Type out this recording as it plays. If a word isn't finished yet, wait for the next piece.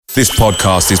This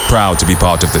podcast is proud to be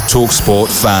part of the TalkSport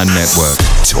Fan Network.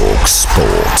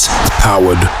 TalkSport.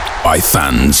 Powered by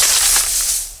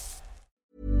fans.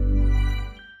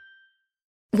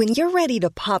 When you're ready to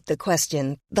pop the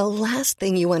question, the last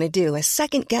thing you want to do is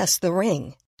second-guess the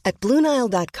ring. At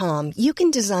BlueNile.com, you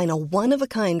can design a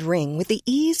one-of-a-kind ring with the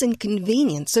ease and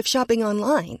convenience of shopping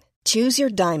online. Choose your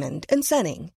diamond and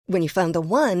setting. When you find the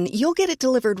one, you'll get it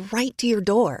delivered right to your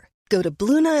door. Go to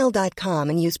BlueNile.com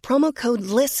and use promo code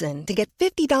LISTEN to get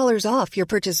 $50 off your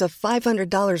purchase of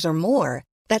 $500 or more.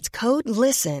 That's code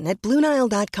LISTEN at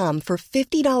BlueNile.com for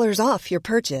 $50 off your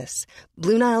purchase.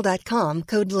 BlueNile.com,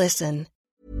 code LISTEN.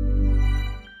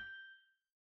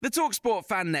 The TalkSport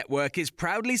Fan Network is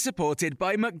proudly supported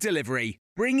by McDelivery,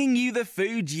 bringing you the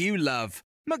food you love.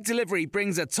 McDelivery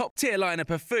brings a top-tier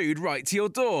lineup of food right to your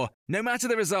door. No matter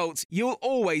the result, you'll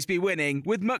always be winning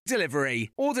with McDelivery.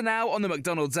 Order now on the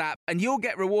McDonald's app and you'll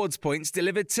get rewards points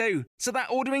delivered too. So that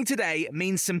ordering today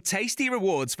means some tasty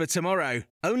rewards for tomorrow.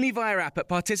 Only via app at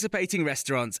participating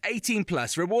restaurants. 18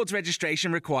 plus. Rewards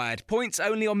registration required. Points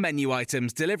only on menu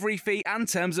items. Delivery fee and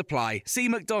terms apply. See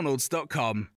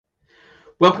mcdonalds.com.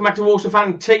 Welcome back to Walsall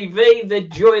Fan TV. The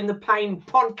Joy and the Pain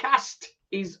podcast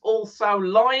is also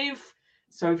live.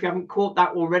 So if you haven't caught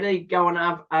that already, go and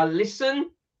have a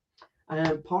listen.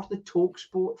 Part of the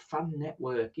TalkSport Fan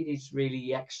Network. It is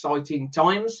really exciting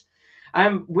times.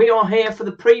 We are here for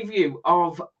the preview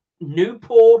of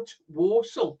Newport,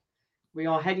 Walsall. We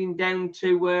are heading down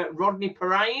to Rodney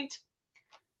Parade.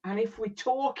 And if we're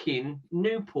talking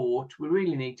Newport, we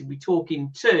really need to be talking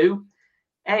to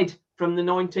Ed from the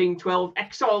 1912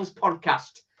 Exiles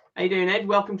podcast. How you doing, Ed?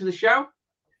 Welcome to the show.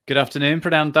 Good afternoon,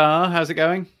 Pradhan Dar. How's it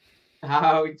going?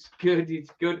 Oh, it's good. It's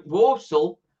good.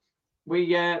 Walsall,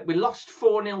 we lost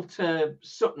 4-0 to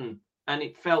Sutton, and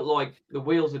it felt like the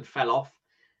wheels had fell off.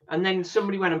 And then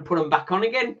somebody went and put them back on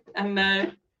again,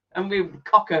 and we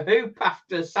cock a hoop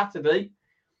after Saturday.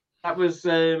 That was,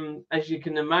 as you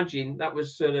can imagine, that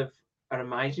was sort of an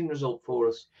amazing result for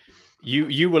us.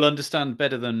 You will understand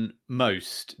better than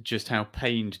most just how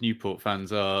pained Newport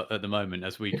fans are at the moment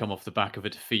as we come off the back of a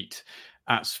defeat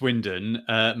at Swindon,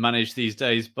 managed these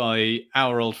days by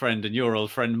our old friend and your old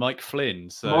friend Mike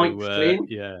Flynn. So, Mike Flynn?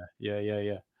 Yeah.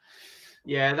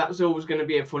 Yeah, that was always going to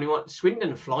be a funny one.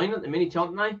 Swindon are flying at the minute,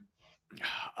 aren't they?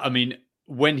 I mean,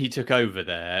 when he took over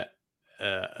there,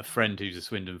 a friend who's a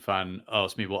Swindon fan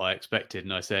asked me what I expected,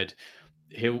 and I said,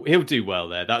 he'll do well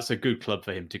there. That's a good club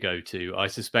for him to go to. I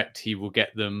suspect he will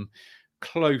get them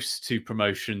close to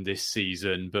promotion this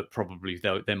season, but probably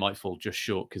they might fall just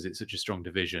short because it's such a strong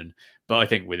division. But I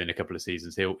think within a couple of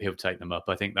seasons he'll take them up.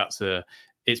 I think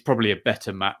it's probably a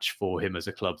better match for him as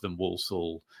a club than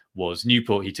Walsall was.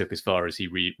 Newport he took as far as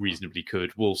he reasonably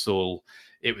could. Walsall,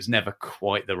 it was never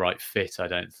quite the right fit, I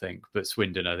don't think. But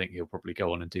Swindon, I think he'll probably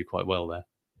go on and do quite well there.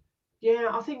 Yeah,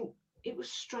 I think it was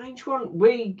a strange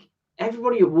one.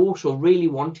 Everybody at Walsall really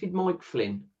wanted Mike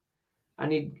Flynn.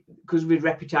 And because of his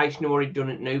reputation of what he'd done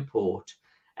at Newport,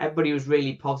 everybody was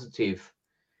really positive.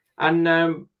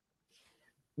 And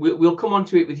we'll come on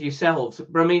to it with yourselves.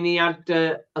 But I mean, he had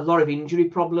a lot of injury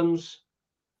problems,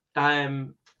 a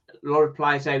lot of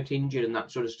players out injured and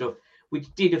that sort of stuff,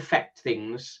 which did affect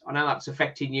things. I know that's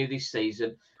affecting you this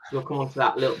season. So we'll come on to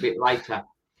that a little bit later.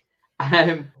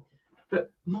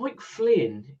 But Mike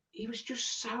Flynn, he was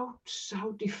just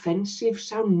so defensive,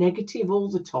 so negative all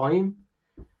the time.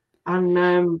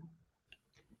 And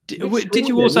did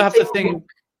you also have the thing?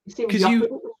 Because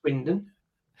Swindon.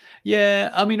 Yeah,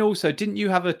 I mean, also, didn't you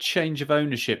have a change of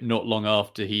ownership not long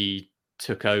after he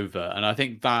took over? And I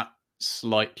think that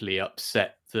slightly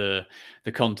upset the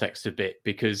context a bit,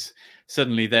 because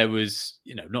suddenly there was,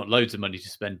 not loads of money to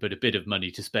spend, but a bit of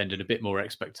money to spend and a bit more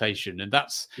expectation. And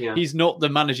he's not the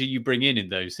manager you bring in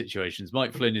those situations.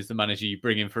 Mike Flynn is the manager you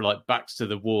bring in for like backs to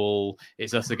the wall,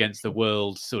 it's us against the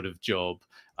world sort of job.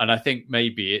 And I think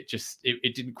maybe it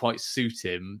didn't quite suit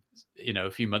him, a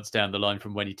few months down the line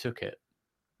from when he took it.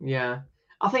 Yeah,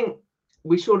 I think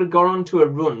we sort of got onto a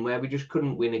run where we just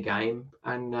couldn't win a game.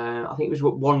 And I think it was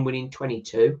one win in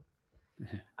 22.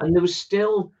 And there was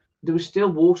still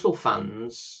Walsall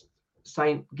fans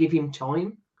saying, give him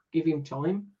time.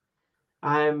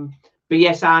 But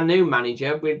yes, our new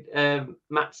manager with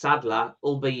Matt Sadler,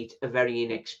 albeit a very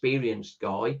inexperienced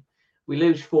guy, we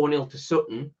lose 4-0 to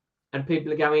Sutton, and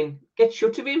people are going, get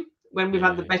shut of him, when we've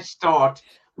had the best start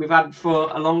we've had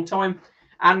for a long time.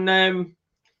 And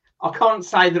I can't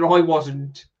say that I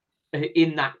wasn't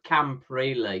in that camp,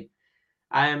 really.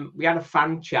 We had a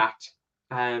fan chat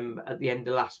at the end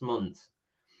of last month,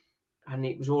 and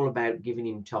it was all about giving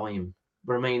him time.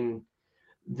 But I mean,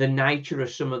 the nature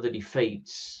of some of the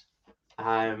defeats,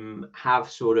 have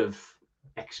sort of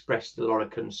expressed a lot of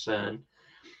concern.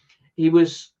 He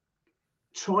was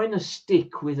trying to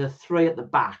stick with a 3 at the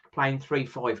back, playing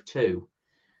 3-5-2.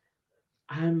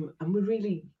 And we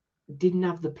really didn't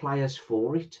have the players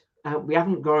for it. We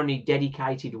haven't got any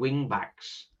dedicated wing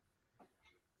backs.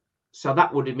 So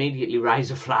that would immediately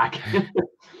raise a flag.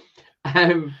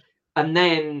 And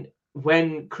then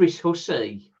when Chris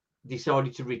Hussey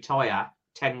decided to retire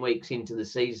 10 weeks into the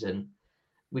season,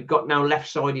 we've got no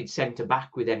left-sided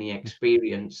centre-back with any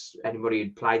experience, anybody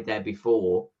who'd played there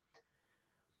before.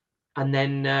 And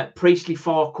then Priestley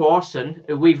Farquharson,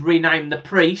 who we've renamed the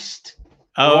Priest.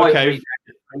 Oh, okay.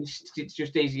 The Priest. It's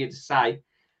just easier to say.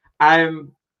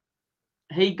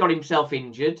 He got himself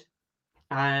injured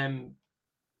on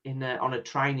a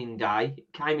training day,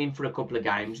 came in for a couple of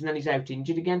games, and then he's out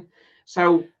injured again.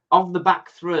 So of the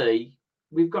back three,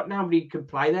 we've got nobody who can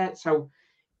play there. So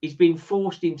he's been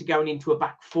forced into going into a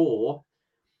back four,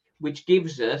 which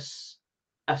gives us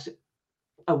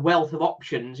a wealth of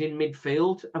options in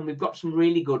midfield, and we've got some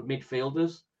really good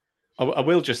midfielders. I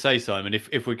will just say, Simon,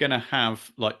 if we're going to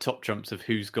have like top trumps of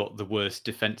who's got the worst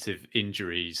defensive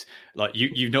injuries, like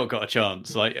you've not got a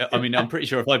chance. Like, I mean, I'm pretty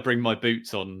sure if I bring my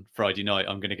boots on Friday night,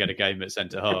 I'm going to get a game at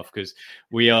centre half, because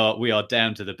we are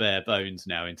down to the bare bones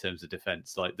now in terms of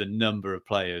defence. Like, the number of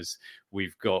players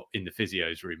we've got in the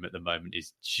physio's room at the moment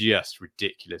is just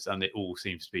ridiculous, and it all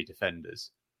seems to be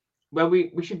defenders. Well,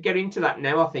 we should get into that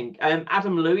now, I think.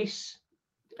 Adam Lewis,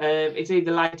 is he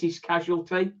the latest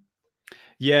casualty?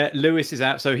 Yeah, Lewis is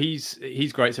out, so he's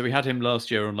great. So we had him last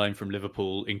year on loan from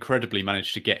Liverpool. Incredibly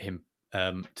managed to get him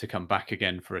to come back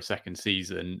again for a second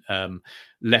season.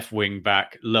 Left wing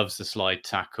back, loves the slide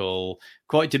tackle,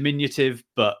 quite diminutive,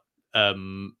 but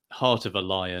heart of a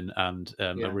lion, and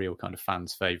a real kind of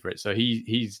fan's favourite. So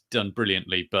he's done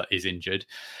brilliantly, but is injured.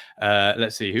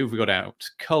 Let's see, who have we got out?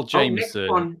 Carl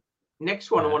Jameson.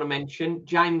 Next one I want to mention,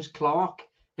 James Clark.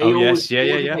 Yeah.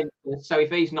 So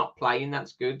if he's not playing,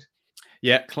 that's good.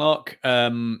 Yeah, Clark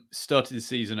started the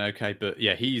season okay, but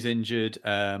yeah, he's injured.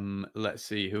 Let's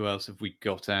see, who else have we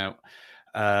got out?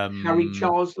 Harry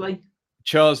Charsley.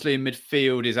 Charsley in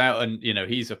midfield is out, and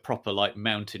he's a proper like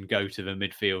mountain goat of a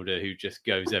midfielder who just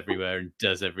goes everywhere and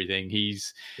does everything.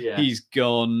 He's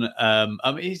gone.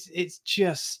 I mean,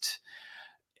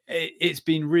 it's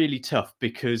been really tough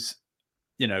because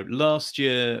last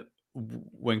year,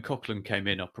 when Coughlin came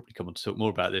in, I'll probably come on to talk more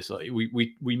about this. Like,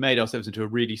 we made ourselves into a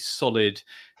really solid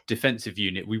defensive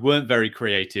unit. We weren't very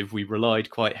creative. We relied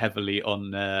quite heavily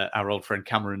on our old friend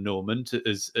Cameron Norman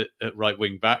as at right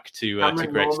wing back to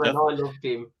create Norman, stuff. I loved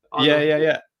him.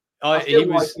 Yeah. I still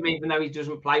like him, even though he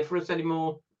doesn't play for us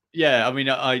anymore. Yeah, I mean,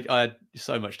 I had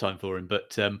so much time for him,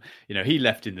 but he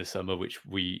left in the summer, which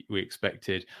we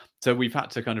expected. So we've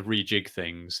had to kind of rejig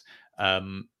things.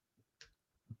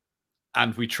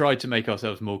 And we tried to make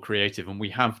ourselves more creative, and we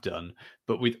have done.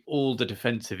 But with all the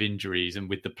defensive injuries and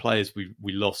with the players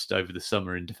we lost over the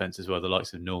summer in defence as well, the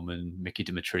likes of Norman, Mickey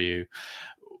Dimitriou,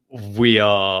 we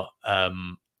are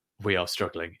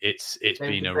struggling. It's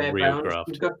been a real graft.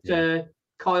 We've got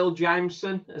Kyle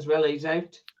Jameson as well. He's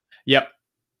out. Yep.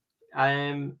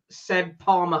 Seb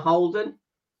Palmer Holden.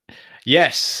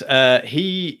 Yes,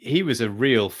 he was a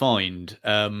real find.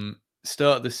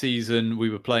 Start of the season, we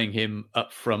were playing him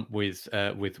up front with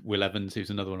Will Evans,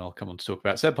 who's another one I'll come on to talk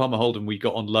about. Seb Palmer Holden, we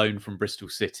got on loan from Bristol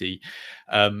City.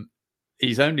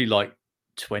 He's only like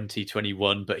 20,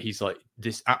 21, but he's like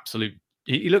this absolute...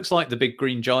 He looks like the big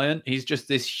green giant. He's just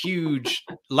this huge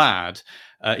lad.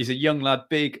 He's a young lad,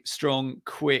 big, strong,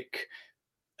 quick,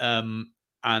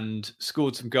 and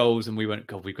scored some goals. And we went,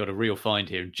 God, we've got a real find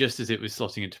here. And just as it was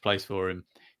slotting into place for him,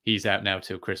 he's out now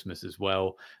till Christmas as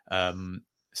well.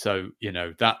 So,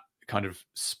 that kind of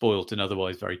spoilt an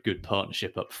otherwise very good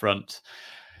partnership up front.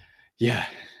 Yeah,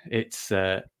 it's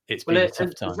been a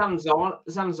tough time.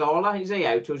 Zanzala, is he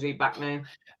out or is he back now?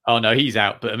 Oh, no, he's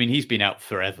out. But, I mean, he's been out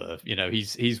forever.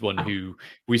 He's one who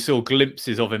we saw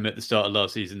glimpses of him at the start of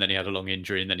last season. Then he had a long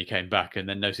injury and then he came back. And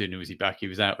then no sooner was he back, he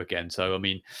was out again. So, I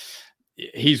mean,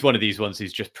 he's one of these ones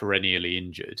who's just perennially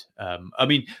injured. I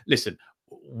mean, listen,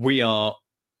 we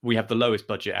have the lowest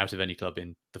budget out of any club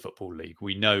in the Football League.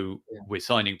 We know we're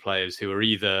signing players who are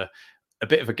either a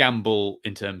bit of a gamble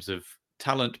in terms of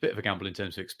talent, a bit of a gamble in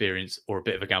terms of experience, or a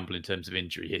bit of a gamble in terms of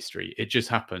injury history. It just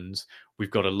happens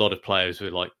we've got a lot of players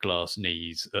with like glass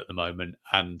knees at the moment,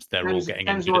 and they're all getting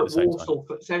injured at the same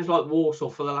time. Sounds like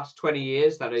Walsall for the last 20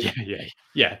 years, that is.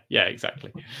 Yeah,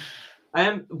 exactly.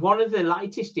 One of the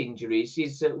latest injuries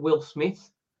is Will Smith.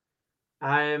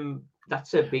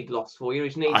 That's a big loss for you,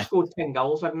 isn't it? He scored 10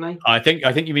 goals, hadn't he? I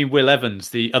think you mean Will Evans,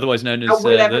 the otherwise known as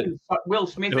Will Evans. Will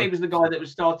Smith. He was the guy that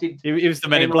was started. He was the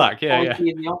Men in Black. Yeah.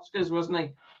 In the Oscars, wasn't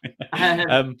he?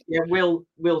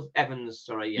 Will Evans.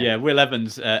 Sorry. Yeah, Will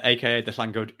Evans, aka the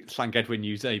Llangedwin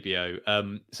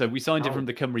Eusebio. So we signed him from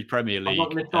the Cymru Premier League. I'm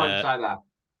not going to try and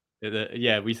say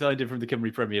that. We signed him from the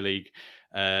Cymru Premier League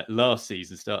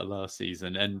start of last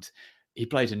season, and he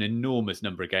played an enormous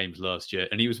number of games last year.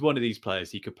 And he was one of these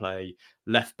players. He could play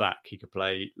left back, he could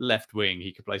play left wing,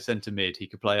 he could play centre mid, he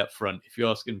could play up front. If you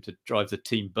ask him to drive the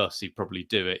team bus, he'd probably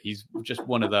do it. He's just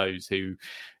one of those who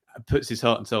puts his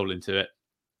heart and soul into it.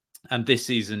 And this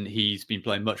season, he's been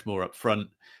playing much more up front,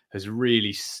 has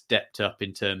really stepped up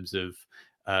in terms of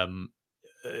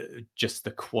just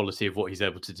the quality of what he's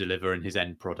able to deliver and his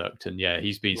end product. And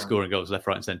he's been scoring goals left,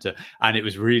 right and centre. And it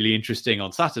was really interesting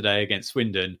on Saturday against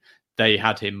Swindon. They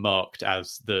had him marked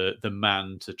as the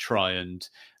man to try and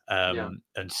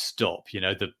stop.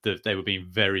 They were being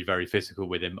very, very physical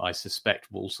with him. I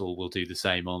suspect Walsall will do the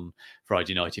same on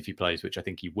Friday night if he plays, which I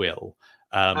think he will.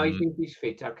 I think he's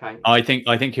fit. Okay. I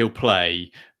think he'll play,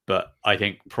 but I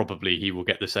think probably he will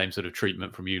get the same sort of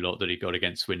treatment from you lot that he got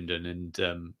against Swindon. And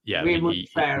he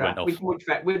went off.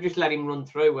 We'll just let him run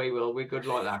through. We will. We're good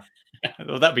like that.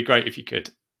 Well, that'd be great if you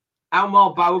could.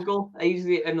 Almar Bogle, he's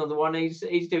another one. He's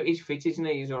fit, isn't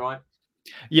he? He's all right.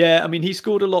 Yeah, I mean, he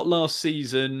scored a lot last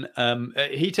season.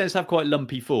 He tends to have quite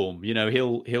lumpy form.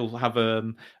 He'll have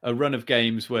a run of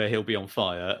games where he'll be on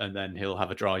fire, and then he'll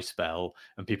have a dry spell,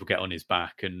 and people get on his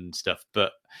back and stuff.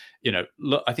 But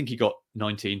look, I think he got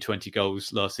 19, 20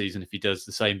 goals last season. If he does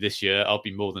the same this year, I'll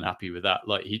be more than happy with that.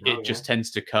 Just tends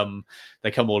to come.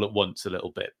 They come all at once a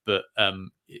little bit. But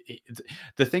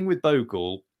the thing with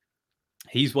Bogle,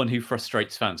 he's one who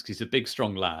frustrates fans because he's a big,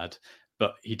 strong lad,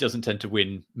 but he doesn't tend to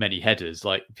win many headers.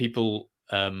 Like, people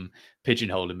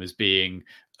pigeonhole him as being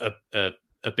a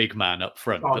big man up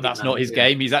front, but that's not his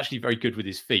game. He's actually very good with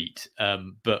his feet.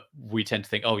 But we tend to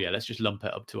think, let's just lump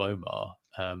it up to Omar,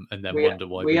 and then wonder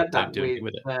why we don't do anything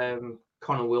with it.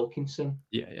 Connor Wilkinson.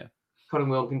 Yeah. Connor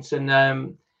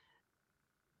Wilkinson.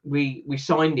 We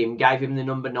signed him, gave him the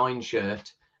number 9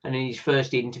 shirt, and in his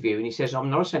first interview, and he says, "I'm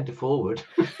not a centre forward."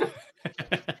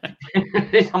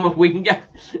 I'm a winger,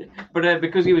 but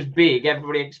because he was big,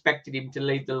 everybody expected him to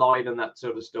lead the line and that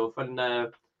sort of stuff. And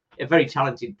a very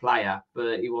talented player,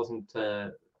 but he wasn't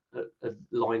a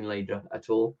line leader at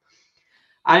all.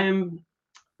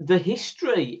 The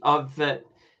history of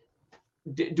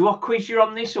do I quiz you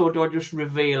on this, or do I just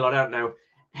reveal? I don't know.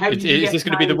 Is this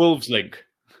going to be the Wolves link?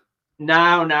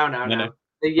 No.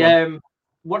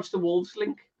 What's the Wolves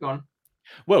link? Go on.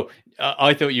 Well,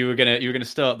 I thought you were gonna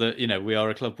start we are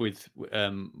a club with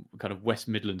kind of West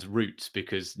Midlands roots,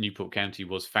 because Newport County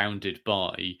was founded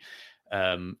by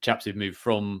chaps who moved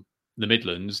from the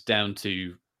Midlands down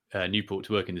to Newport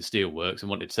to work in the steelworks and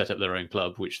wanted to set up their own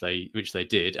club, which they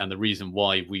did. And the reason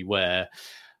why we wear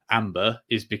amber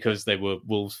is because they were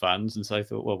Wolves fans, and so I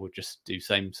thought, well, we'll just do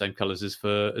same colours as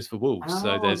for Wolves.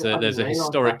 So there's a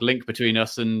historic link between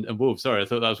us and Wolves. Sorry, I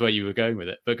thought that was where you were going with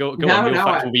it, but go on. Your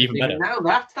fact will be even better. No,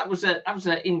 that was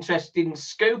an interesting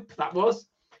scoop. That was.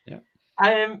 Yeah.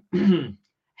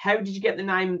 How did you get the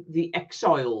name the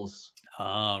Exiles?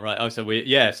 Right. Oh, so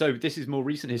this is more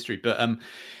recent history, but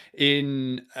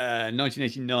in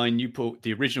 1989, Newport,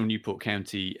 the original Newport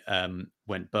County,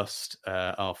 went bust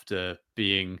after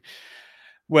being,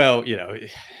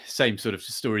 same sort of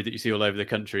story that you see all over the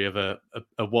country of a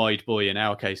wide boy, in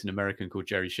our case, an American called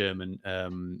Jerry Sherman,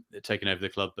 taking over the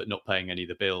club but not paying any of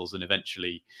the bills, and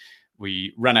eventually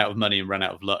we ran out of money and ran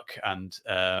out of luck, and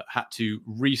had to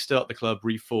restart the club,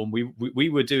 reform. We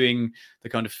were doing the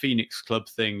kind of Phoenix Club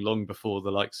thing long before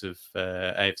the likes of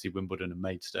AFC Wimbledon and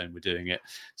Maidstone were doing it.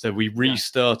 So we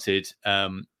restarted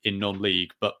in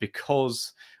non-league, but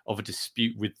because of a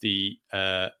dispute with the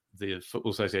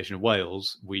Football Association of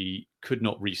Wales, we could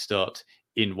not restart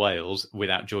in Wales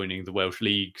without joining the Welsh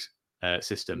League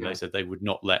system. They said they would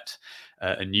not let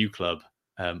a new club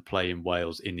play in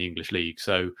Wales in the English League.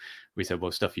 So we said,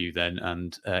 well, stuff you then,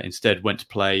 and instead went to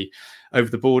play over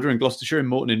the border in Gloucestershire, in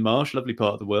Morton in Marsh, lovely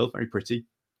part of the world, very pretty,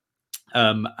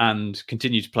 and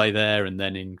continued to play there, and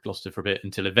then in Gloucester for a bit,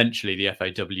 until eventually the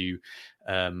FAW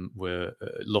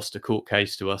lost a court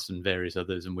case to us and various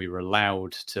others, and we were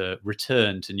allowed to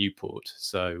return to Newport.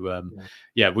 So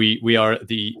we are at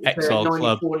the Exile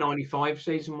Club. 94-95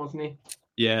 season, wasn't it?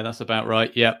 Yeah, that's about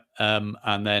right. Yeah,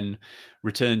 and then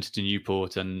returned to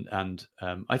Newport, and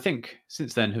I think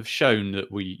since then have shown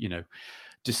that we,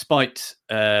 despite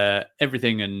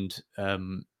everything and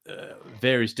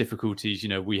various difficulties,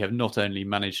 we have not only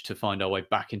managed to find our way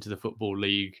back into the Football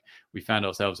League, we found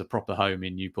ourselves a proper home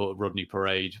in Newport, Rodney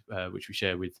Parade, which we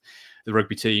share with the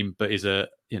rugby team, but is a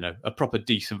proper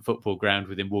decent football ground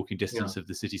within walking distance of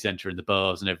the city centre and the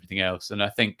bars and everything else. And I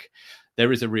think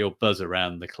there is a real buzz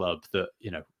around the club that,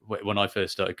 when I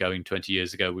first started going 20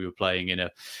 years ago, we were playing in a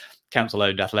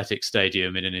council-owned athletic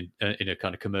stadium in a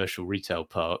kind of commercial retail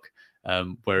park.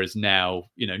 Whereas now,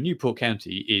 Newport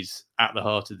County is at the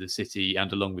heart of the city,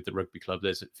 and along with the rugby club,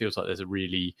 it feels like there's a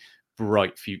really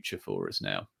bright future for us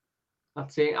now.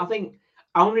 That's it. I think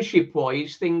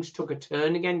ownership-wise, things took a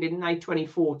turn again, didn't they?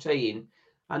 2014,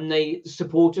 and the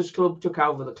supporters club took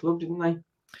over the club, didn't they?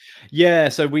 Yeah.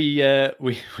 So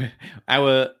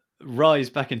our rise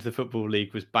back into the Football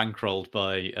League was bankrolled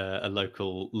by a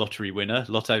local lottery winner,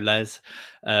 Lotto Les,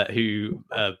 who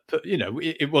put,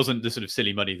 it wasn't the sort of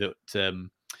silly money that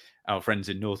our friends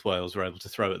in North Wales were able to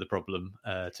throw at the problem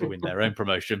to win their own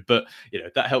promotion, but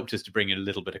that helped us to bring in a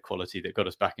little bit of quality that got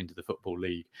us back into the Football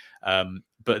League.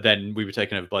 But then we were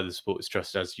taken over by the Supporters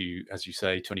Trust, as you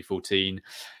say, 2014.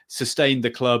 Sustained the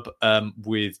club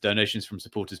with donations from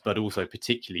supporters, but also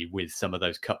particularly with some of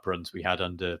those cup runs we had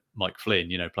under Mike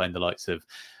Flynn, playing the likes of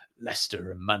Leicester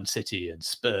and Man City and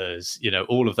Spurs,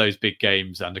 all of those big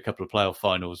games and a couple of playoff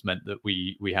finals meant that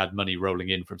we had money rolling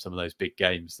in from some of those big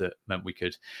games that meant we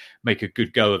could make a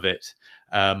good go of it.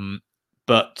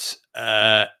 But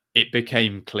it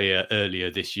became clear earlier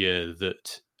this year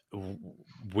that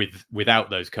without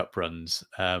those cup runs,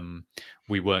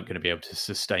 we weren't going to be able to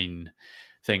sustain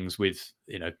things with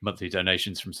monthly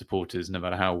donations from supporters, no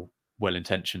matter how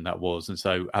well-intentioned that was. And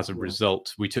so as a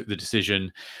result, we took the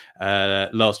decision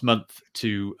last month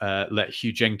to let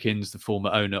Hugh Jenkins, the former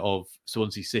owner of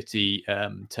Swansea City,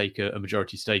 take a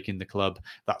majority stake in the club.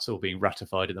 That's all being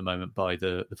ratified at the moment by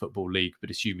the Football League,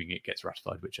 but assuming it gets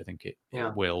ratified, which I think it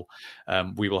will,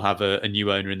 we will have a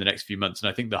new owner in the next few months. And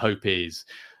I think the hope is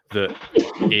that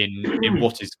in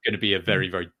what is going to be a very,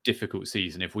 very difficult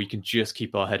season, if we can just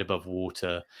keep our head above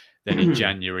water, then in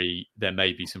January there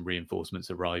may be some reinforcements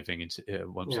arriving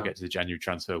once we get to the January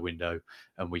transfer window,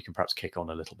 and we can perhaps kick on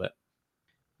a little bit.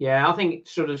 Yeah, I think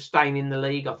sort of staying in the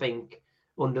league, I think,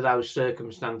 under those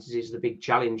circumstances is the big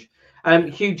challenge.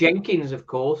 Hugh Jenkins, of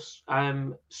course,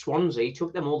 Swansea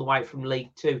took them all the way from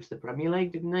League Two to the Premier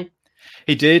League, didn't he?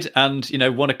 He did, and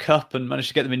won a cup and managed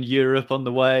to get them in Europe on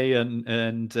the way,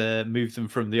 and moved them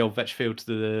from the old Vetch Field to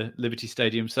the Liberty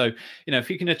Stadium. So if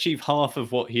he can achieve half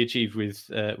of what he achieved with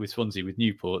Swansea, with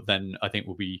Newport, then I think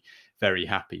we'll be very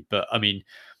happy. But I mean,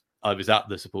 I was at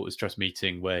the Supporters Trust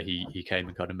meeting where he came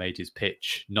and kind of made his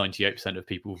pitch. 98% of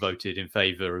people voted in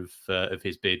favour of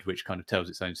his bid, which kind of tells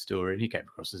its own story. And he came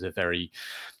across as a very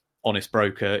honest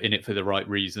broker, in it for the right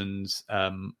reasons.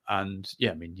 And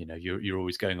yeah, I mean, you're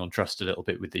always going on trust a little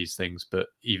bit with these things. But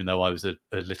even though I was a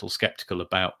little sceptical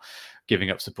about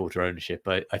giving up supporter ownership,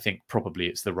 I think probably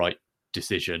it's the right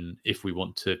decision if we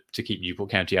want to keep Newport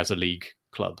County as a league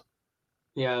club.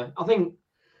 Yeah, I think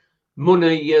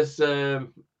money has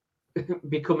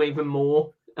become even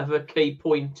more of a key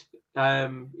point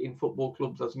in football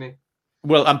clubs, hasn't it?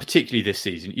 Well, and particularly this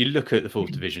season, you look at the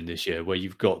fourth division this year, where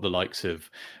you've got the likes of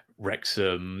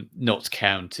Wrexham, Notts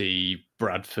County,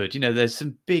 Bradford. There's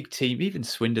some big teams, even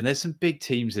Swindon. There's some big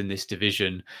teams in this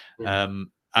division,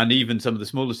 and even some of the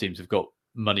smaller teams have got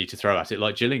money to throw at it,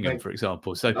 like Gillingham, for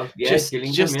example. So just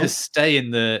to stay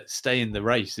in the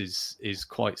race is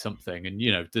quite something. And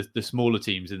the smaller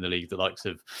teams in the league, the likes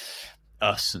of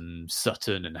us and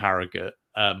Sutton and Harrogate,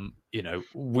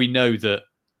 we know that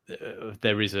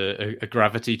there is a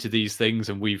gravity to these things,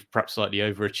 and we've perhaps slightly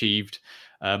overachieved.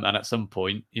 And at some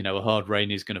point, a hard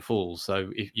rain is going to fall. So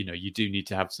if you do need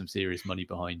to have some serious money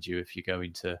behind you if you're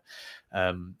going to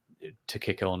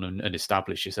kick on and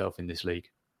establish yourself in this league.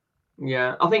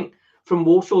 Yeah, I think from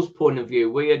Walsall's point of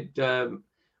view, we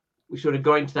sort of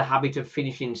got into the habit of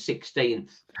finishing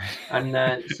 16th, and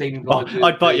it seemed like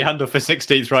I'd bite your hand off for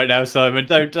 16th right now, Simon.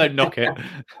 Don't knock it.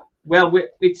 Well,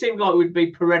 it seemed like we'd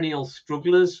be perennial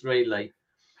strugglers, really.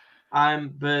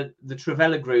 But the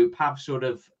Travella group have sort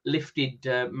of lifted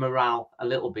morale a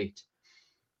little bit.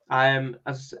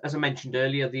 As I mentioned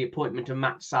earlier, the appointment of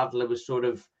Matt Sadler was sort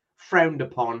of frowned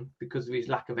upon because of his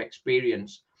lack of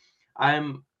experience.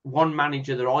 One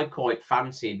manager that I quite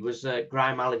fancied was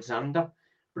Graham Alexander.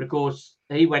 But of course,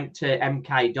 he went to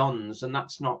MK Dons, and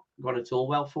that's not gone at all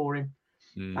well for him.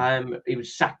 He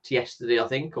was sacked yesterday, I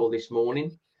think, or this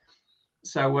morning.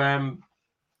 So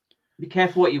be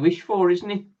careful what you wish for,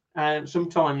 isn't it?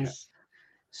 Sometimes,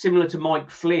 similar to Mike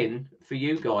Flynn, for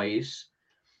you guys,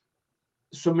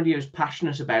 somebody who's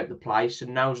passionate about the place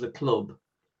and knows the club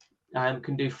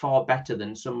can do far better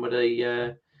than somebody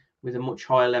with a much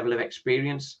higher level of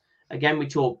experience. Again, we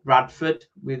talked Bradford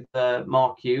with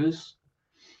Mark Hughes.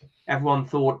 Everyone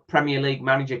thought Premier League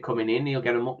manager coming in, he'll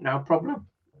get them up, no problem.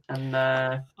 And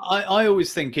I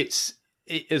always think it's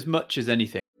as much as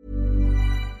anything.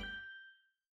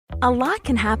 A lot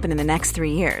can happen in the next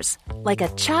 3 years. Like a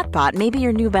chatbot may be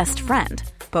your new best friend.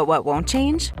 But what won't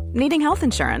change? Needing health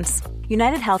insurance.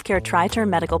 United Healthcare Tri-Term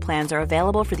Medical Plans are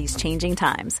available for these changing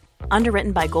times.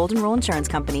 Underwritten by Golden Rule Insurance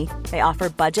Company, they offer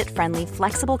budget-friendly,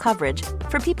 flexible coverage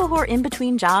for people who are in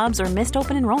between jobs or missed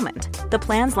open enrollment. The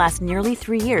plans last nearly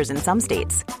 3 years in some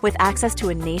states, with access to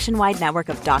a nationwide network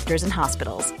of doctors and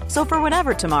hospitals. So for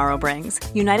whatever tomorrow brings,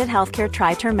 United Healthcare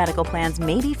Tri-Term Medical Plans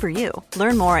may be for you.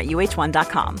 Learn more at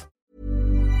uh1.com.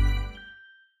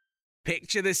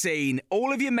 Picture the scene.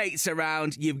 All of your mates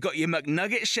around, you've got your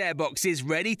McNugget share boxes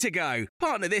ready to go.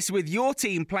 Partner this with your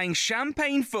team playing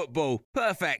champagne football.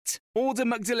 Perfect. Order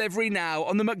McDelivery now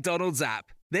on the McDonald's app.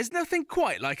 There's nothing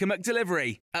quite like a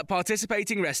McDelivery. At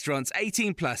participating restaurants,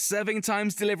 18 plus, serving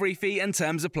times, delivery fee and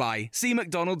terms apply. See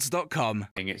mcdonalds.com.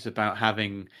 It's about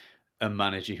having a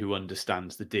manager who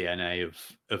understands the DNA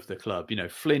of the club.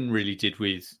 Flynn really did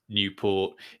with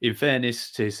Newport. In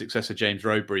fairness to his successor, James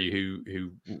Rowberry,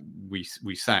 who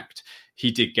we sacked,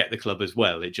 he did get the club as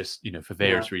well. It just, for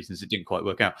various reasons, it didn't quite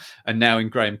work out. And now in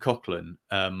Graham Coughlin,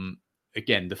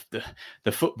 again,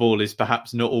 the football is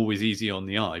perhaps not always easy on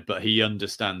the eye, but he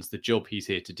understands the job he's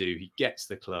here to do. He gets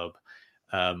the club.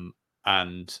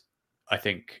 And I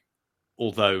think,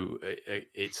 although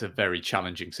it's a very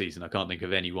challenging season, I can't think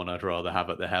of anyone I'd rather have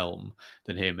at the helm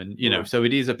than him. And, so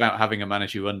it is about having a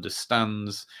manager who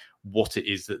understands what it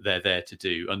is that they're there to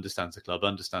do, understands the club,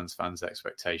 understands fans'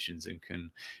 expectations, and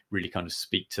can really kind of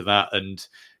speak to that. And,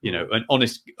 an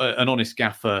honest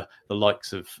gaffer, the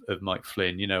likes of Mike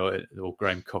Flynn, or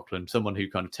Graham Coughlin, someone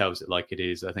who kind of tells it like it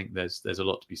is. I think there's a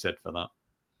lot to be said for that.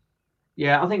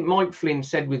 Yeah, I think Mike Flynn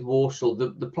said with Walsall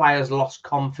that the players lost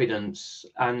confidence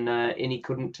and he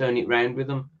couldn't turn it round with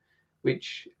them,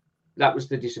 which that was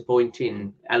the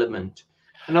disappointing element.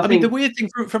 And I think the weird thing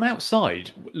from outside,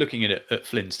 looking at it at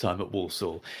Flynn's time at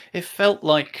Walsall, it felt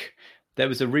like there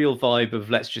was a real vibe of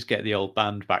let's just get the old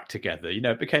band back together.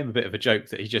 It became a bit of a joke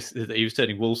that he was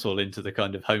turning Walsall into the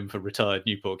kind of home for retired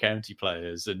Newport County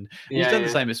players. And he's done the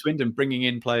same at Swindon, bringing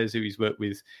in players who he's worked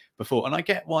with before. And I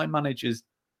get why managers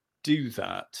do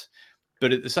that,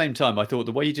 but at the same time, I thought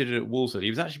the way he did it at Walsall,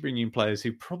 he was actually bringing in players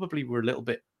who probably were a little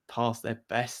bit past their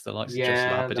best, the likes of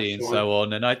Jess Labadie and so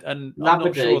on. And I'm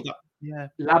not sure that.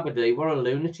 Labadie, what a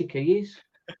lunatic he is!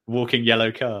 Walking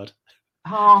yellow card.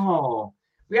 Oh,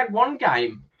 we had one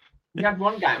game,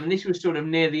 and this was sort of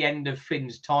near the end of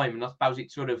Flynn's time, and I suppose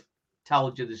it sort of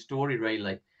told you the story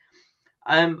really.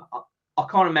 I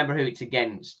can't remember who it's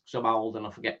against because I'm old and I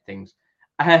forget things.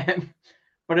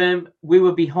 But we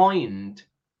were behind,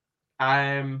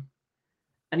 and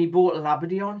he brought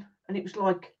Labadie on, and it was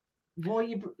like,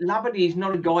 Labadie is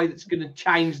not a guy that's going to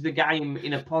change the game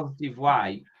in a positive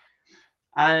way.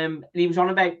 And he was on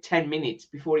about 10 minutes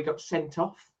before he got sent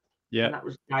off. Yeah, and that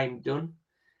was the game done.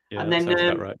 Yeah, and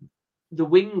then right. The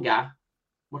winger,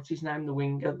 what's his name? The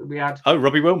winger that we had. Oh,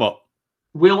 Robbie Wilmot.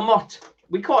 We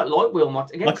quite like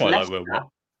Wilmot against I quite Leicester. like Wilmot.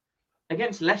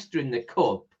 Against Leicester in the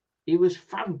cup, he was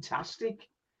fantastic.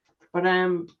 But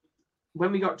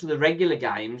when we got to the regular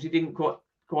games, he didn't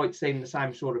quite seem the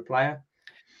same sort of player.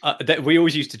 We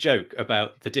always used to joke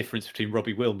about the difference between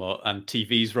Robbie Wilmot and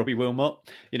TV's Robbie Wilmot.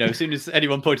 As soon as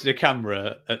anyone pointed a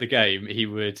camera at the game,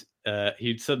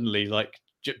 he'd suddenly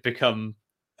become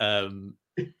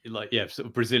sort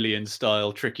of Brazilian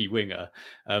style tricky winger.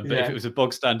 But if it was a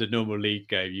bog standard normal league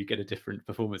game, you get a different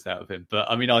performance out of him.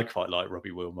 But I quite like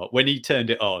Robbie Wilmot. When he turned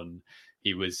it on,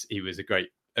 he was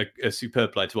a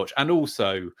superb player to watch. And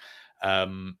also,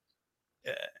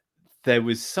 there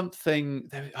was something,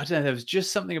 there was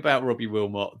just something about Robbie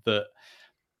Wilmot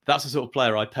that's the sort of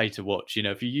player I pay to watch.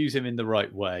 If you use him in the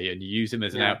right way and you use him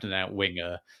as an out and out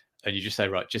winger and you just say,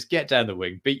 right, just get down the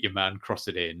wing, beat your man, cross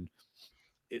it in,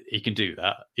 he can do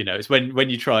that. It's when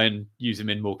you try and use him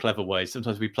in more clever ways.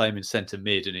 Sometimes we play him in centre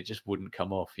mid and it just wouldn't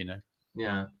come off,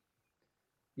 Yeah.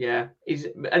 Yeah. He's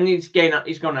going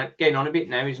on a bit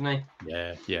now, isn't he?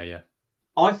 Yeah.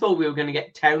 I thought we were going to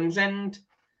get Townsend.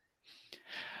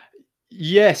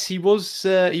 Yes, he was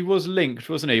linked,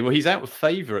 wasn't he? Well, he's out of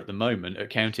favour at the moment at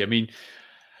County.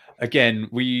 Again,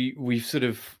 we've sort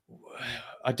of,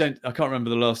 I can't remember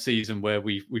the last season where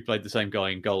we played the same guy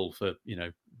in goal for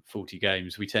 40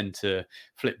 games. We tend to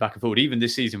flip back and forward. Even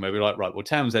this season where we're like, right, well,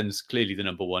 Townsend's clearly the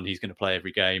number one. He's going to play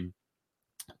every game.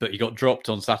 But he got dropped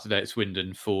on Saturday at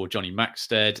Swindon for Johnny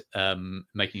Maxted,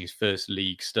 making his first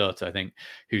league start, I think,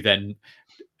 who then,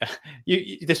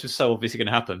 this was so obviously going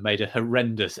to happen, made a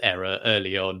horrendous error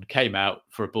early on, came out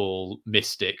for a ball,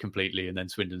 missed it completely, and then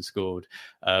Swindon scored.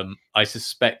 I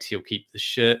suspect he'll keep the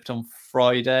shirt on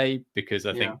Friday because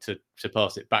I think to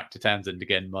pass it back to Townsend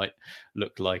again might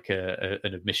look like an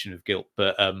admission of guilt.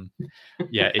 But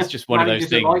it's just one of those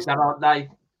things. Like that, aren't they?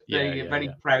 They're very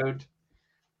proud.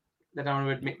 They don't want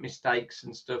to admit mistakes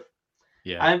and stuff.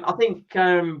 Yeah. I think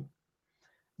the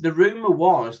rumour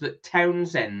was that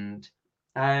Townsend,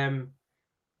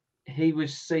 he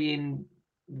was seeing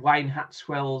Wayne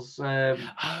Hatswell's. I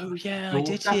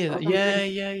did hear that.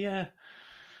 Yeah.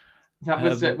 That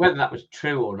was whether that was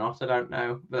true or not, I don't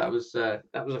know. But that was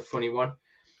a funny one.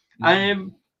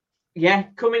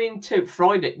 Coming into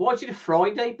Friday. Why is it a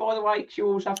Friday, by the way? Because you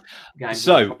always have games.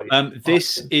 So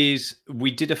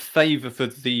we did a favour for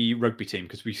the rugby team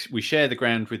because we share the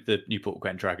ground with the Newport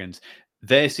Gwent Dragons.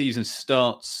 Their season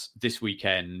starts this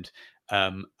weekend,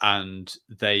 and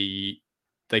they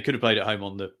could have played at home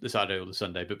on the Saturday or the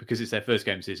Sunday, but because it's their first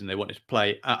game of the season, they wanted to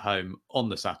play at home on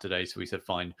the Saturday. So we said,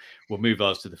 fine, we'll move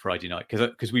ours to the Friday night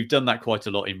because we've done that quite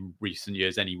a lot in recent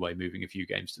years anyway, moving a few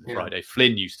games to the Friday.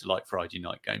 Flynn used to like Friday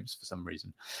night games for some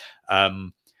reason.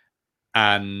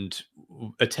 And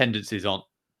attendances aren't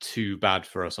too bad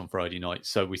for us on Friday night.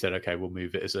 So we said, okay, we'll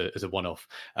move it as a one-off.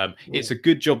 It's a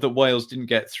good job that Wales didn't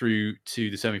get through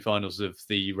to the semi-finals of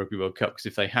the Rugby World Cup, because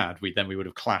if they had, we would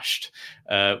have clashed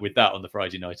with that on the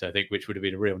Friday night, I think, which would have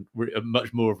been a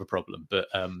much more of a problem. But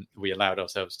we allowed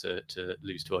ourselves to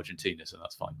lose to Argentina, so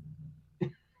that's fine.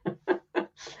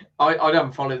 I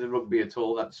don't follow the rugby at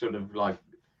all. That's sort of like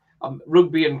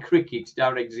rugby and cricket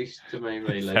don't exist to me,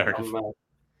 really.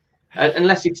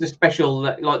 Unless it's a special,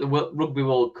 like the Rugby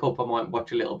World Cup, I might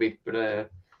watch a little bit, but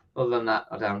other than that,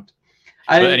 I don't.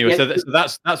 But anyway, so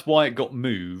that's why it got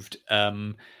moved,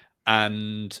 and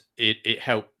it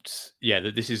helped. Yeah,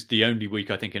 that this is the only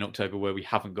week I think in October where we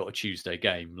haven't got a Tuesday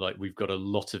game. Like, we've got a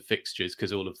lot of fixtures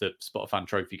because all of the Spotifan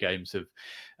Trophy games have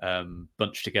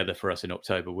bunched together for us in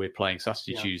October. We're playing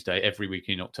Saturday, Tuesday every week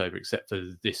in October except for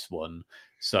this one.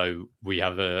 So we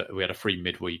had a free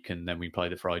midweek, and then we play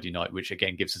the Friday night, which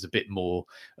again gives us a bit more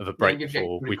of a break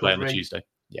before we play on the Tuesday.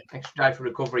 Yeah, extra day for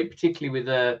recovery, particularly with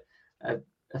a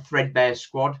threadbare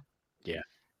squad. Yeah,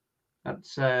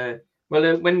 that's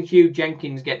when Hugh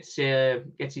Jenkins gets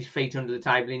his feet under the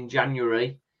table in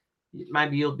January,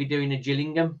 maybe he'll be doing a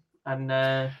Gillingham and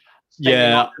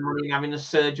having a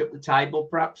surge up the table,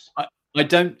 perhaps. I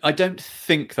don't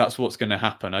think that's what's going to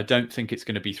happen. I don't think it's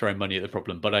going to be throwing money at the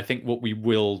problem. But I think what we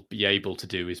will be able to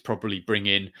do is probably bring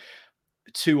in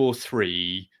 2 or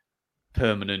 3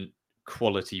 permanent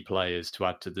quality players to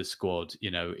add to the squad,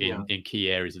 in key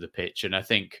areas of the pitch. And I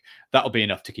think that'll be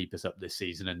enough to keep us up this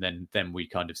season. And then we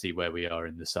kind of see where we are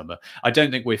in the summer. I don't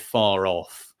think we're far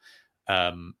off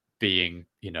being,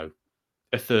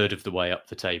 a third of the way up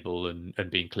the table and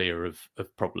being clear of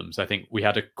problems. I think we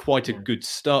had quite a good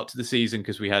start to the season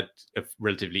because we had a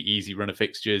relatively easy run of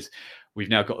fixtures. We've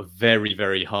now got a very,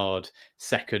 very hard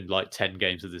second, 10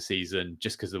 games of the season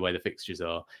just because of the way the fixtures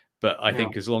are. But I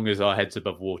think as long as our head's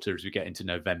above water as we get into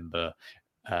November,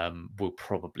 we'll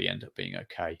probably end up being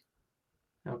okay.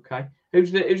 Okay.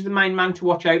 Who's the main man to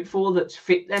watch out for that's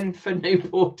fit then for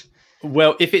Newport?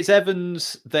 Well, if it's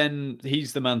Evans, then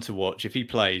he's the man to watch if he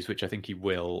plays, which I think he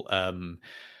will.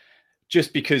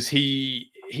 Just because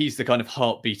he's the kind of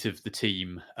heartbeat of the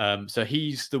team. So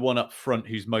he's the one up front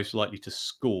who's most likely to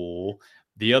score.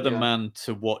 The other man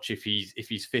to watch if he's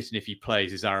fit and if he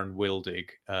plays is Aaron Wildig,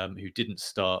 who didn't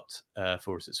start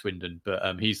for us at Swindon,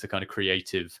 but he's the kind of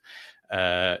creative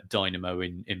dynamo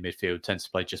in midfield, tends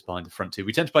to play just behind the front two.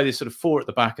 We tend to play this sort of 4 at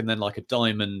the back and then like a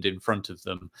diamond in front of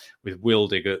them with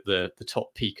Wildig at the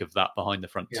top peak of that behind the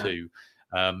front two.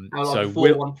 So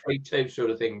 4-1-3-2 sort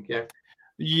of thing,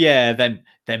 Yeah,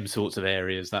 them sorts of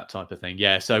areas, that type of thing.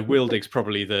 Yeah, so Wildig's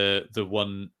probably the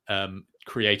one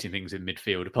creating things in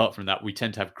midfield. Apart from that, we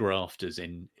tend to have grafters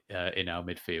in our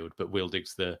midfield, but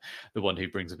Wildig's the one who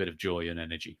brings a bit of joy and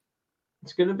energy.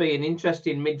 It's going to be an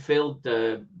interesting midfield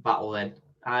battle then.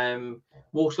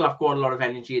 Walsall have quite a lot of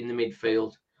energy in the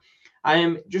midfield.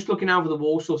 Just looking over the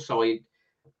Walsall side,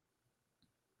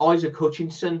 Isaac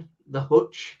Hutchinson, the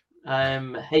Hutch,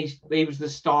 he was the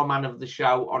star man of the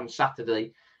show on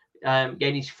Saturday,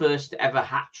 getting his first ever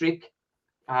hat trick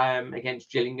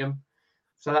against Gillingham.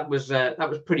 So that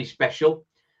was pretty special.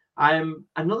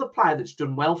 Another player that's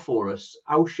done well for us,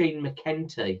 Oisin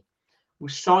McEntee,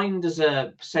 was signed as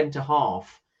a centre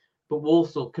half, but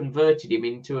Walsall converted him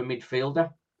into a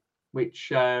midfielder,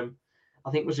 which I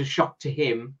think was a shock to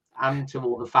him and to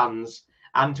all the fans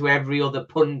and to every other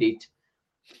pundit.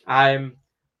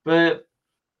 But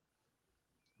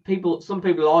some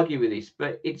people argue with this,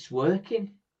 but it's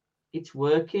working. It's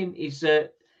working. He's a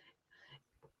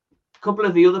couple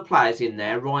of the other players in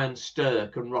there, Ryan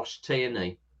Stirk and Ross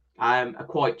Tierney, are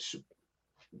quite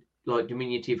like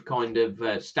diminutive kind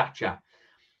of stature,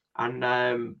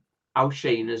 and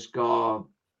O'Sheen has got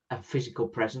a physical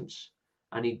presence,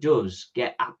 and he does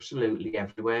get absolutely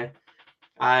everywhere.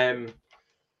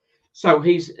 So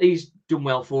he's done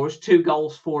well for us. 2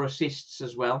 goals, 4 assists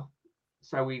as well.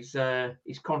 So he's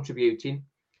contributing.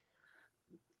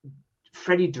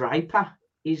 Freddie Draper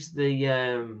is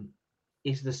the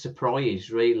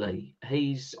surprise, really.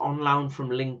 He's on loan from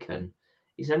Lincoln.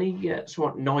 He's only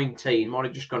 19, might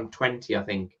have just gone 20, I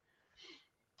think.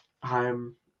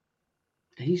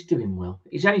 He's doing well.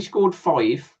 He's only scored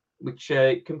 5, which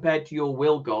compared to your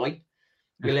Will guy,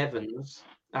 Will Evans,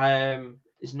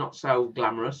 is not so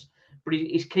glamorous. But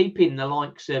he's keeping the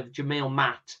likes of Jamil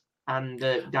Matt and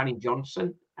Danny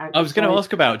Johnson. I was going to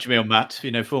ask about Jamil Matt,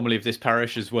 formerly of this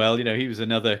parish as well. He was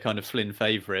another kind of Flynn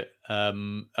favourite.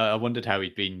 I wondered how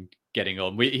he'd been getting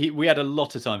on. We had a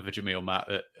lot of time for Jamil Matt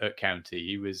at County.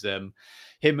 He was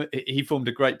he formed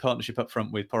a great partnership up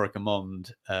front with Porrick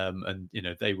Amond, and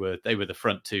they were the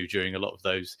front two during a lot of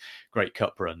those great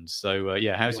cup runs. So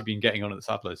how's he been getting on at the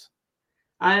Saddlers?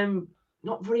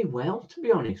 Not very well, to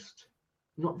be honest.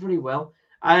 Not very well.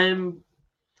 I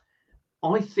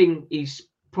think he's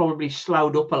probably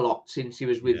slowed up a lot since he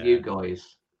was with you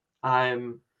guys.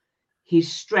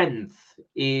 His strength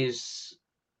is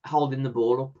holding the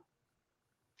ball up.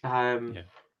 And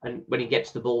when he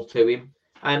gets the ball to him.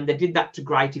 And they did that to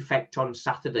great effect on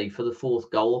Saturday for the 4th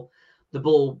goal. The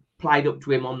ball played up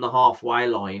to him on the halfway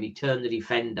line. He turned the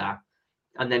defender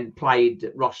and then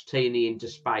played Ross Tierney into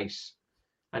space.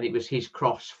 And it was his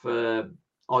cross for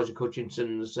Isaac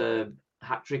Hutchinson's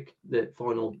hat-trick, the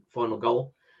final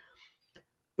goal.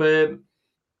 But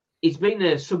he's been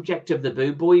a subject of the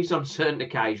boo boys on certain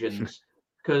occasions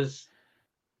because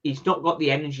he's not got the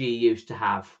energy he used to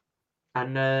have.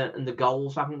 And the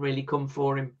goals haven't really come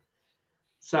for him.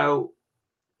 So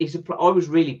I was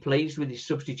really pleased with his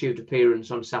substitute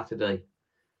appearance on Saturday.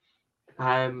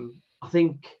 I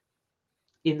think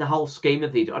in the whole scheme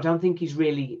of it, I don't think he's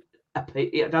really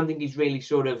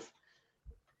sort of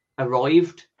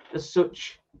arrived as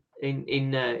such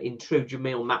in true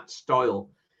Jamil Matt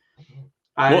style.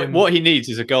 What he needs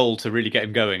is a goal to really get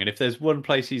him going. And if there's one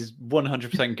place he's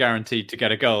 100% guaranteed to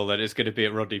get a goal, then it's going to be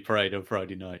at Rodney Parade on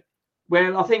Friday night.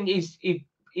 Well, I think he's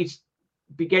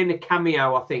began a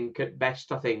cameo, I think, at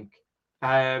best, I think.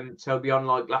 So beyond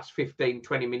like last 15,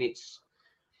 20 minutes.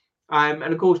 And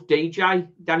of course, Danny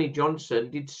Johnson,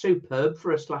 did superb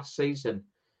for us last season.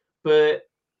 But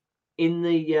in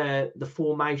the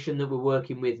formation that we're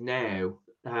working with now,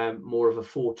 more of a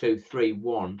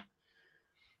 4-2-3-1,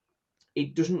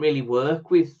 it doesn't really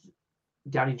work with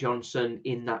Danny Johnson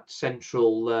in that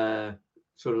central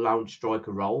sort of lone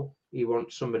striker role. He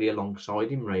wants somebody alongside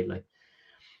him, really.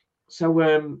 So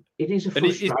it is a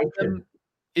frustration.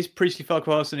 Is Priestley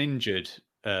Farquharson injured?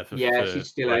 Yes, he's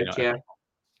still out, yeah.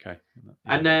 Okay.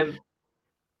 And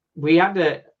we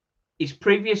had his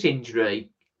previous injury,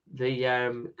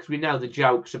 because we know the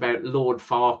jokes about Lord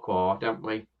Farquhar, don't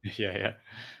we? Yeah.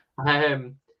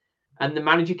 And the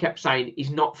manager kept saying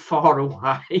he's not far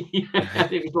away.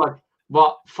 And it was like,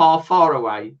 what? Far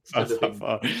away.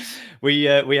 Far. We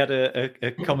had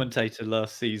a commentator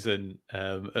last season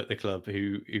at the club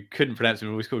who couldn't pronounce him.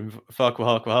 We always called him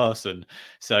Farquharson.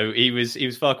 So he was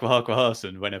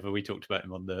Farquharson whenever we talked about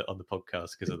him on the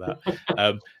podcast because of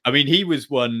that. I mean, he was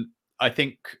one. I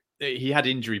think he had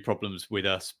injury problems with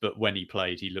us, but when he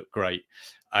played, he looked great.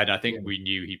 And I think we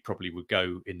knew he probably would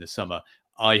go in the summer.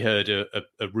 I heard a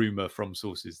rumor from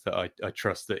sources that I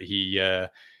trust that he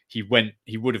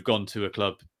would have gone to a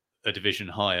club a division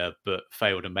higher, but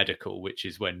failed a medical, which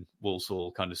is when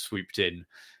Walsall kind of swooped in.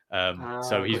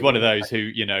 So he's one of those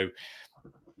who,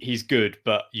 he's good,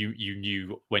 but you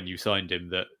knew when you signed him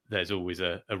that there's always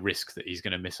a risk that he's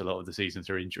going to miss a lot of the season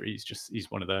through injury. He's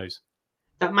one of those.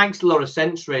 That makes a lot of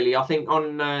sense, really. I think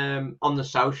on the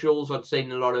socials, I'd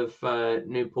seen a lot of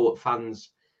Newport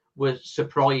fans were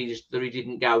surprised that he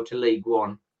didn't go to League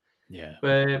One. Yeah.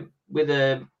 But with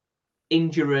a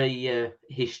injury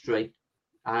history,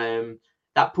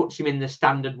 that puts him in the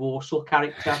standard Walsall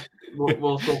character,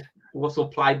 Walsall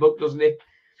playbook, doesn't it?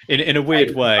 In a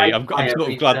weird way, I'm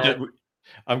sort of glad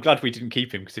I'm glad we didn't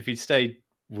keep him, because if he'd stayed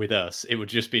with us, it would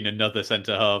just been another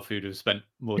centre half who'd have spent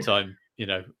more time,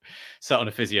 sat on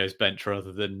a physio's bench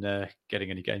rather than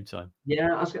getting any game time.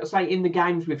 Yeah, I was going to say, in the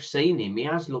games we've seen him, he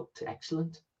has looked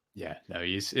excellent. Yeah, no,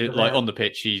 he's like on the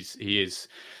pitch. He is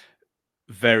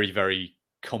very, very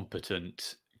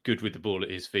competent, good with the ball at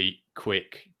his feet,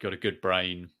 quick, got a good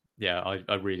brain. Yeah,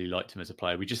 I really liked him as a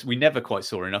player. We never quite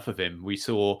saw enough of him. We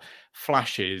saw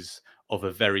flashes of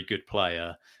a very good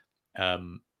player,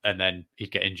 and then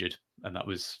he'd get injured, and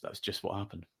that's just what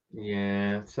happened.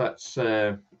 Yeah, that's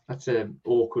an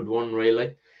awkward one,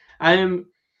 really.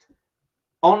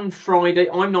 On Friday,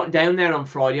 I'm not down there on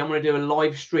Friday. I'm going to do a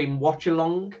live stream watch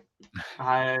along,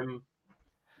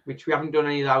 which we haven't done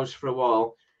any of those for a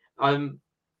while.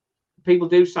 People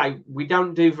do say we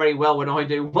don't do very well when I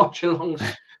do watch alongs,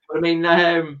 but I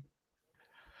mean,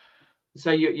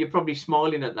 so you're probably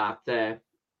smiling at that there.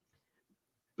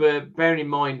 But bearing in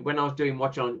mind, when I was doing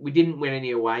watch along, we didn't win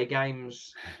any away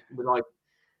games.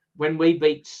 When we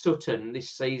beat Sutton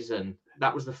this season,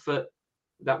 that was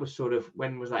sort of,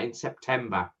 when was that? In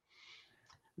September.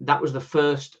 That was the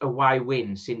first away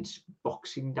win since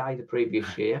Boxing Day the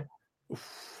previous year.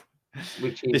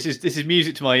 Which is... This is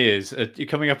music to my ears. You're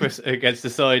coming up against the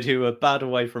side who are bad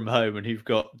away from home and who've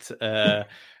got a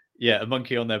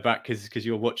monkey on their back because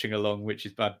you're watching along, which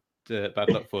is bad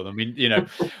luck for them. I mean,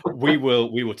 we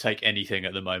will take anything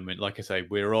at the moment. Like I say,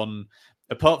 we're on.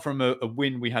 Apart from a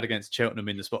win we had against Cheltenham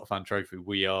in the Spot Fan Trophy,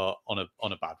 we are on a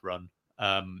bad run.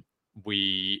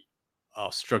 We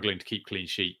are struggling to keep clean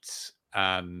sheets,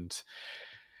 and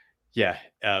we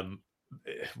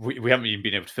haven't even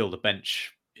been able to fill the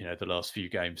bench, the last few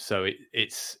games. So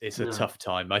it's a tough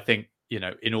time. I think,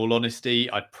 in all honesty,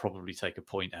 I'd probably take a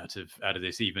point out of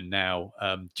this even now,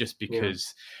 just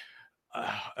because.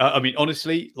 I mean,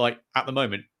 honestly, like at the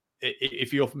moment,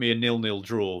 if you offer me a 0-0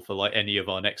 draw for like any of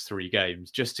our next 3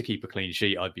 games, just to keep a clean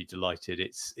sheet, I'd be delighted.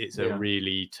 It's a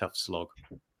really tough slog.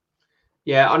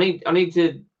 Yeah, I need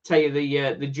to tell you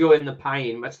the joy and the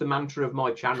pain. That's the mantra of my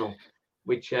channel,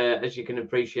 which, as you can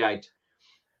appreciate,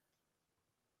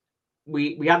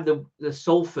 we had the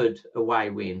Salford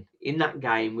away win. In that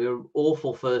game, we were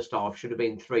awful first half, should have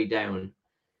been 3 down.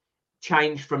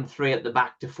 Changed from 3 at the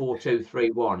back to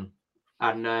 4-2-3-1,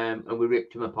 and we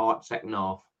ripped them apart second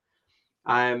half.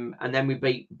 And then we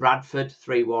beat Bradford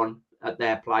 3-1 at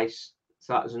their place,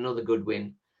 so that was another good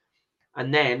win.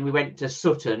 And then we went to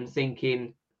Sutton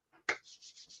thinking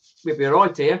we'll be all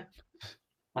right here,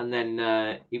 and then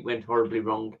it went horribly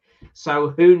wrong. So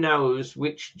who knows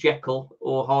which Jekyll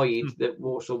or Hyde that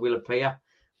Walsall will appear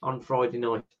on Friday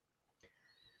night.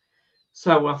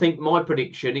 So I think my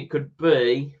prediction, it could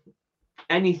be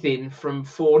anything from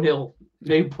 4-0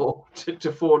 Newport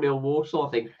to 4-0 Walsall, I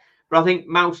think. But I think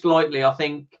most likely,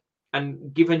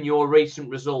 and given your recent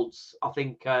results, I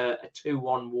think a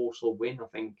 2-1 Walsall win, I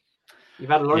think. You've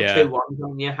had a lot of 2-1s,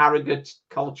 haven't you? Harrogate,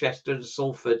 Colchester,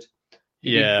 Salford.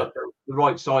 You got the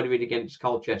right side of it against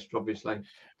Colchester, obviously.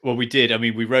 Well, we did. I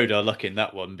mean, we rode our luck in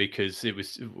that one because it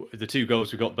was the 2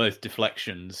 goals we got both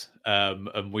deflections,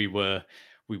 and we were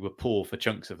poor for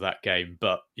chunks of that game,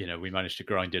 but we managed to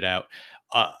grind it out.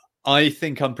 I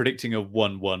think I'm predicting a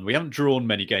 1-1. We haven't drawn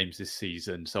many games this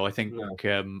season, so I think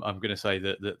I'm going to say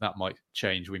that might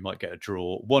change. We might get a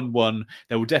draw. 1-1.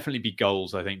 There will definitely be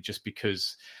goals, I think, just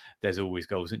because there's always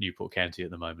goals at Newport County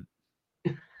at the moment.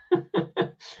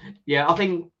 Yeah, I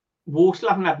think Walsall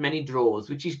haven't had many draws,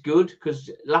 which is good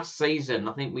because last season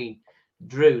I think we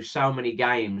drew so many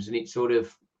games and it sort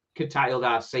of curtailed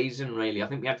our season, really. I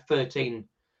think we had 13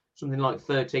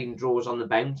 draws on the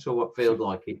bounce, or what feels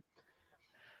like it.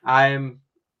 I'd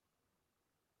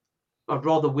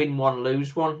rather win 1,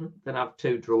 lose 1 than have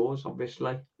 2 draws,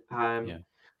 obviously. From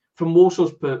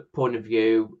Walsall's point of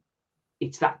view,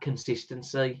 it's that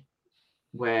consistency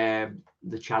where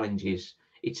the challenge is.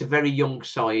 It's a very young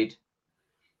side,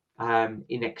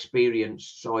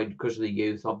 inexperienced side because of the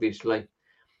youth, obviously.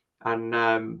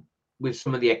 And with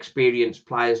some of the experienced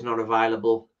players not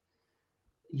available,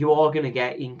 you are going to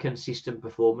get inconsistent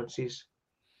performances.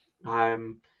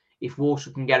 If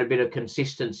Walsall can get a bit of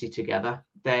consistency together,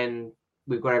 then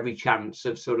we've got every chance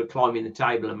of sort of climbing the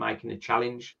table and making a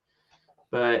challenge.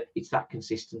 But it's that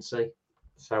consistency.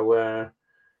 So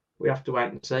we have to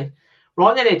wait and see.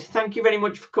 Right then, Ed, thank you very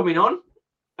much for coming on.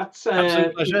 That's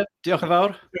absolute pleasure. Diolch yn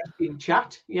fawr. Interesting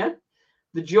chat, yeah.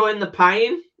 The joy and the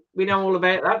pain. We know all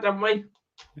about that, don't we?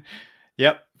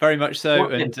 Yep, very much so.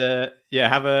 And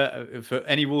for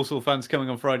any Walsall fans coming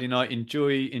on Friday night,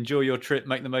 enjoy your trip,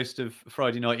 make the most of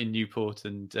Friday night in Newport,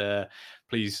 and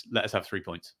please let us have 3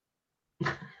 points.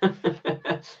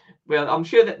 Well, I'm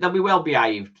sure that they'll be well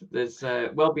behaved. There's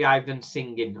well behaved and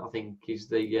singing, I think, is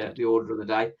the order of the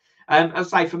day.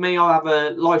 As I say, for me, I'll have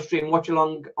a live stream watch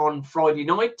along on Friday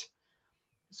night.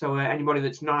 So anybody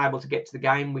that's not able to get to the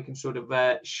game, we can sort of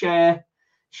share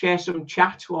some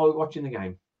chat while we're watching the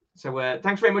game. So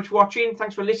thanks very much for watching.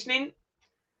 Thanks for listening.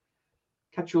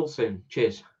 Catch you all soon.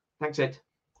 Cheers. Thanks, Ed.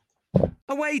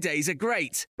 Away days are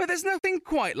great, but there's nothing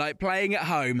quite like playing at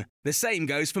home. The same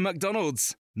goes for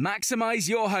McDonald's. Maximise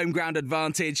your home ground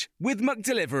advantage with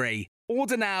McDelivery.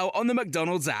 Order now on the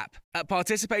McDonald's app. At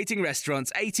participating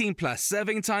restaurants, 18 plus,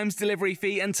 serving times, delivery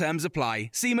fee and terms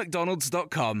apply. See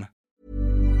mcdonalds.com.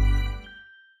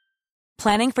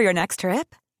 Planning for your next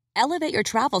trip? Elevate your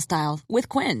travel style with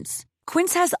Quince.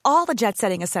 Quince has all the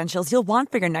jet-setting essentials you'll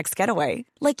want for your next getaway,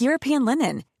 like European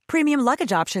linen, premium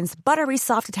luggage options, buttery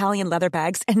soft Italian leather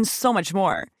bags, and so much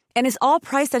more. And is all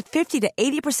priced at 50 to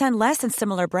 80% less than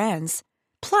similar brands.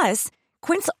 Plus,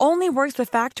 Quince only works with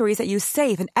factories that use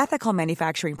safe and ethical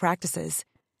manufacturing practices.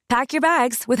 Pack your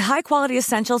bags with high-quality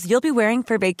essentials you'll be wearing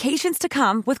for vacations to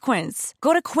come with Quince.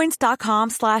 Go to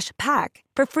quince.com/pack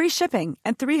for free shipping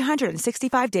and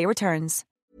 365-day returns.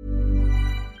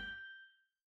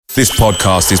 This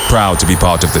podcast is proud to be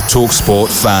part of the TalkSport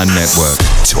Fan Network.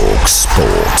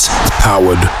 TalkSport.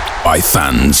 Powered by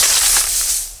fans.